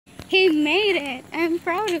He made it. I'm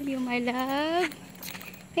proud of you, my love.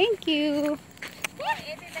 Thank you.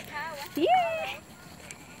 Yeah.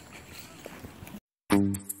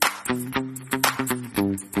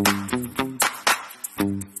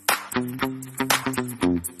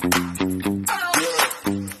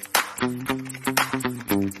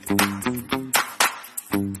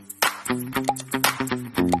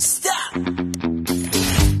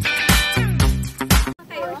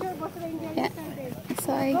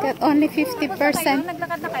 So I got only 50%.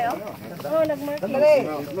 Naglakad na kayo? Oo, nagmark na.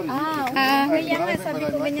 Kaya nga, sabi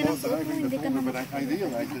ko ganyan ang suot mo, hindi ka na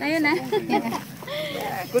makakita. Ayun na.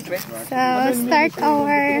 So start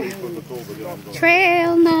our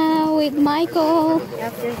trail now with Michael.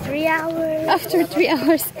 After 3 hours. After 3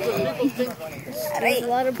 hours.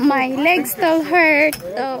 My legs still hurt.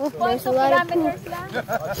 Oh. There's a lot of poop.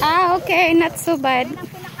 Okay, not so bad.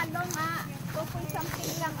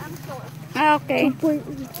 Okay, 2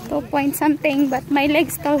 point something, but my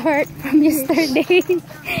legs still hurt from yesterday.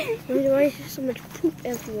 Why is there so much poop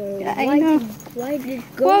everywhere? I know. Why did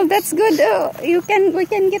go? Well, that's good. We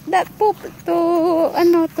can get that poop to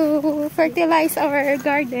fertilize our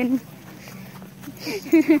garden.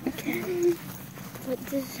 But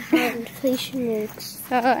this is how inflation works.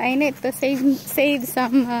 So I need to save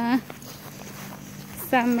some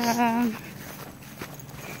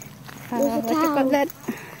what do you call that?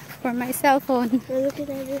 For my cell phone. Look at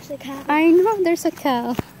that, there's a cow. I know there's a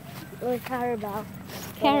cow. Or carabao.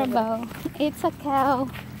 Carabao. It's a cow.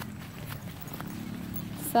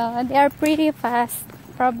 So they are pretty fast.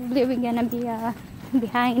 Probably we're gonna be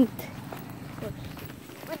behind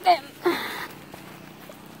with them.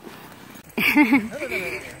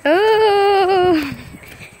 Oh,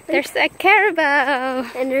 there's a carabao.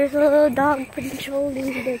 And there's a little dog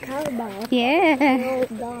controlling the carabao. Yeah. A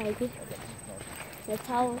little dog. That's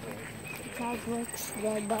how it works.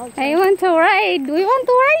 The dog. I want to ride. We want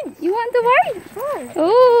to ride. You want to ride? Sure.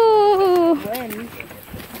 Oh. When?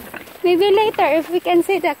 Maybe later if we can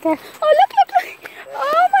see the car. Oh, look.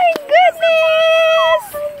 Oh my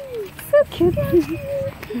goodness. So cute.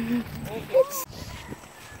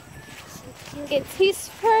 It's his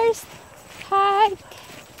first hike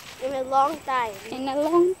In a long time. in a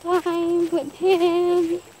long time with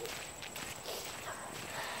him.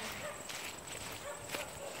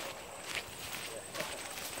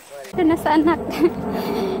 Nasa anak.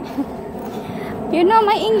 You know,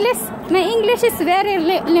 my English is very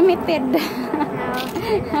limited.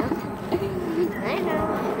 I know.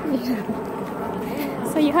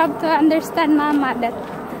 So you have to understand Mama that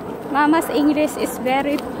Mama's English is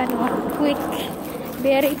very quick,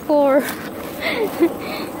 very poor.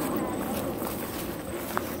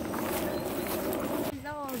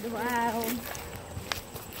 Wow.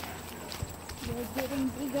 They're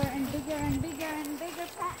getting bigger and bigger and bigger and bigger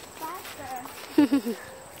faster.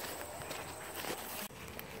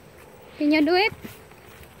 Can you do it?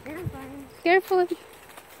 I'm fine. Careful.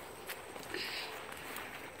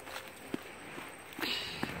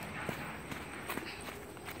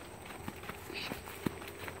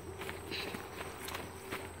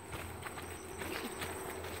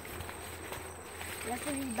 That's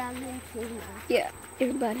what he's balancing. Yeah,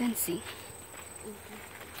 you're balancing.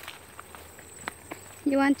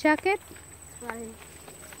 You want jacket? Fine.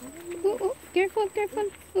 Oh, careful.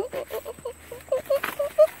 Oh.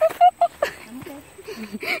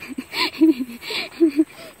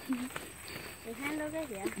 Your hand over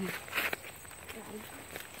here.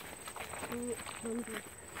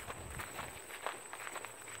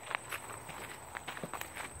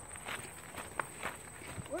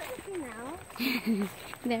 Where is he now?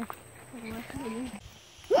 There.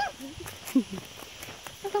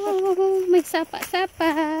 Oh, may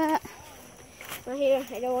sapa-sapa. Oh, here,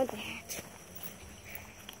 I don't want that.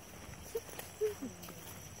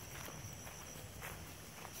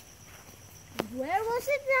 Where was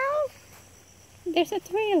it now? There's a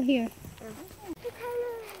trail here. The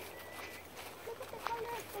color. Look at the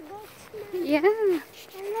color of the goats now. Yeah.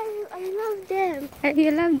 I love them.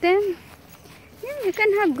 You love them? Yeah, you can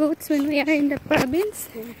have goats when we are in the province.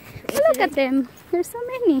 Look at them. There's so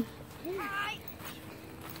many.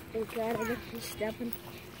 Oh God, I got this stepping.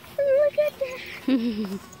 Look at that.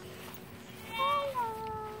 Hello.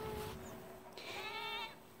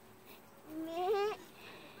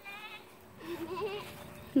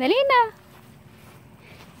 Dali na.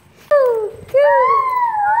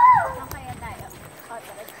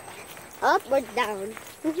 Up or down?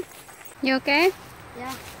 You okay?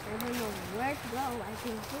 Yeah, I don't know where to go. I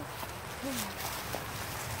think.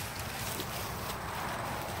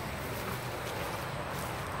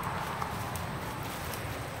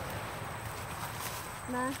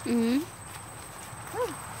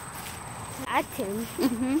 at him,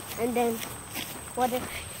 and then what if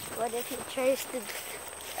he tries to?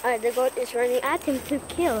 The goat is running at him to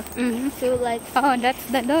kill. So like, oh, that's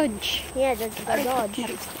the dodge. yeah, that's the dodge.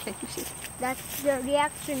 That's the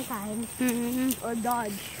reaction time or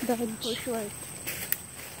dodge for sure.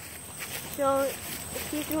 So if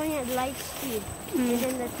he's going at light speed, and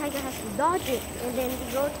then the tiger has to dodge it, and then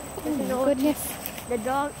the goat doesn't know.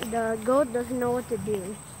 The goat doesn't know what to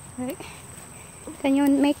do. Right. Can you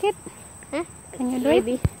make it? Huh? Can you do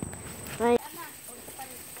Maybe. it? Right.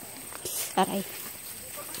 Aray.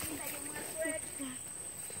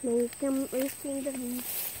 Make them wasting the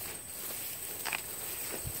leaf.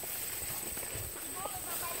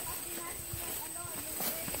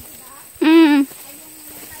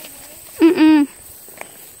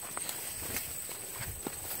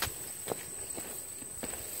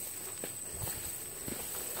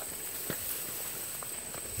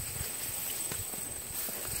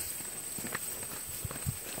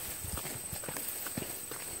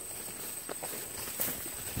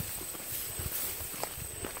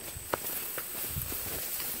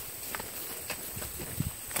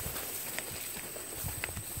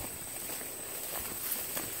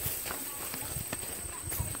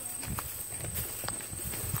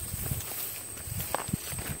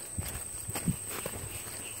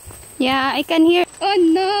 Yeah, I can hear. Oh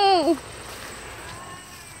no!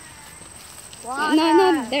 Water.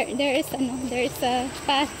 No, there is a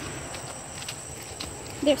path.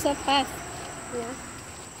 There's a path. Yeah.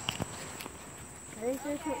 At least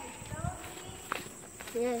there's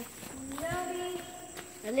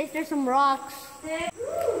At least there's some rocks.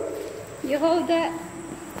 You hold that.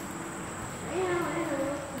 I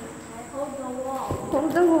hold the wall. Hold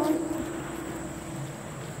the wall.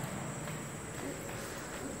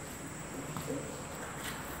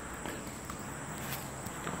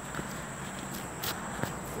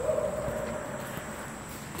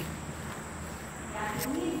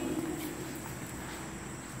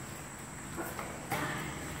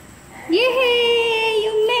 Yay!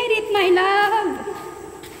 You made it, my love!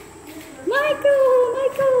 Michael!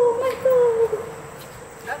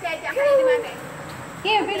 Okay, come.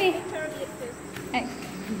 Here, Billy. Ay.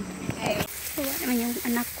 Kuha naman yung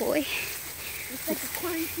anak ko eh. It's like a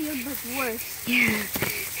cornfield but worse. Yeah.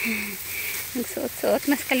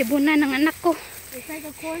 Nagsuot-suot. Mas kalibunan ng anak ko. It's like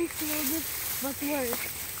a cornfield but worse.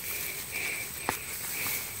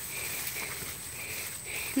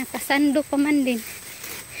 Nakasando pa man din.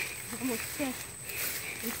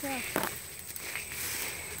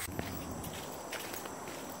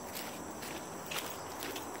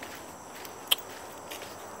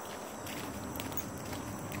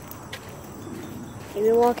 We've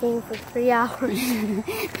been walking for 3 hours.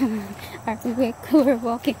 We're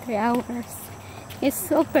walking 3 hours. It's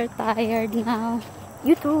super tired now.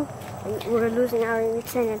 You too. We're losing our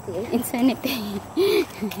insanity.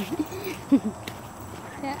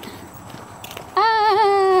 Yeah.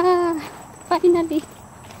 Ah! Finally.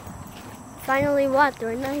 Finally what?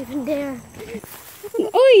 We're not even there.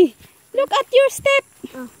 Uy! Look at your step!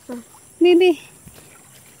 Oh, sorry. Baby.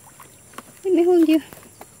 Let me hold you.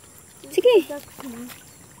 Sige.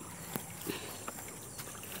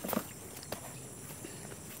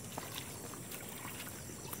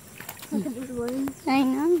 Look at this one. I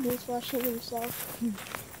know. He's washing himself.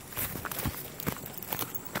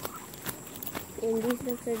 And these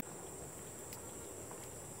look are...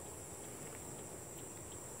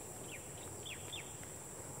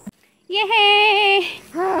 Yay!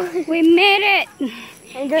 We made it!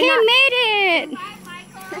 He made it!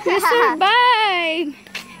 You survived!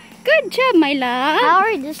 Good job, my love!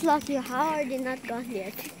 Howard just lost you. Howard did not gone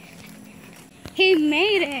yet. He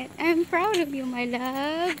made it! I'm proud of you, my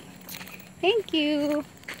love. Thank you.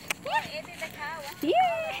 Yeah!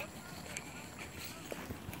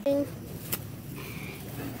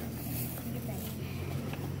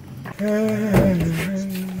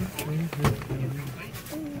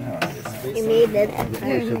 You made it.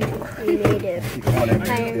 You made it.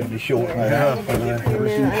 It'll be short now.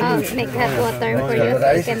 I'll make hot water for you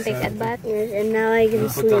so you can take a bath. Yes, and now I can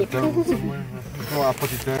sleep. So,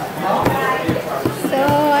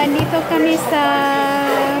 andito kami sa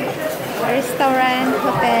restaurant,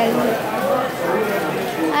 hotel.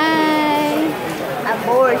 Ay,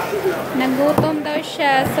 Aboard. nagutom daw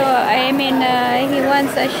siya. So, I mean, he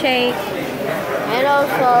wants a shake. And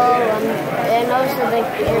also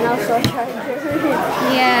a charger.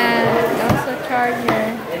 Yeah, also charger.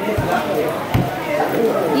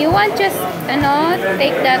 You want just,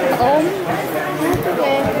 take that home?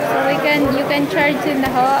 Okay. So you can charge in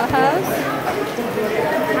the house?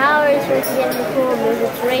 how are you supposed to get in the pool because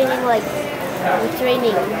it's raining like, it's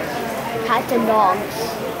raining cats and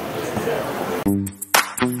dogs.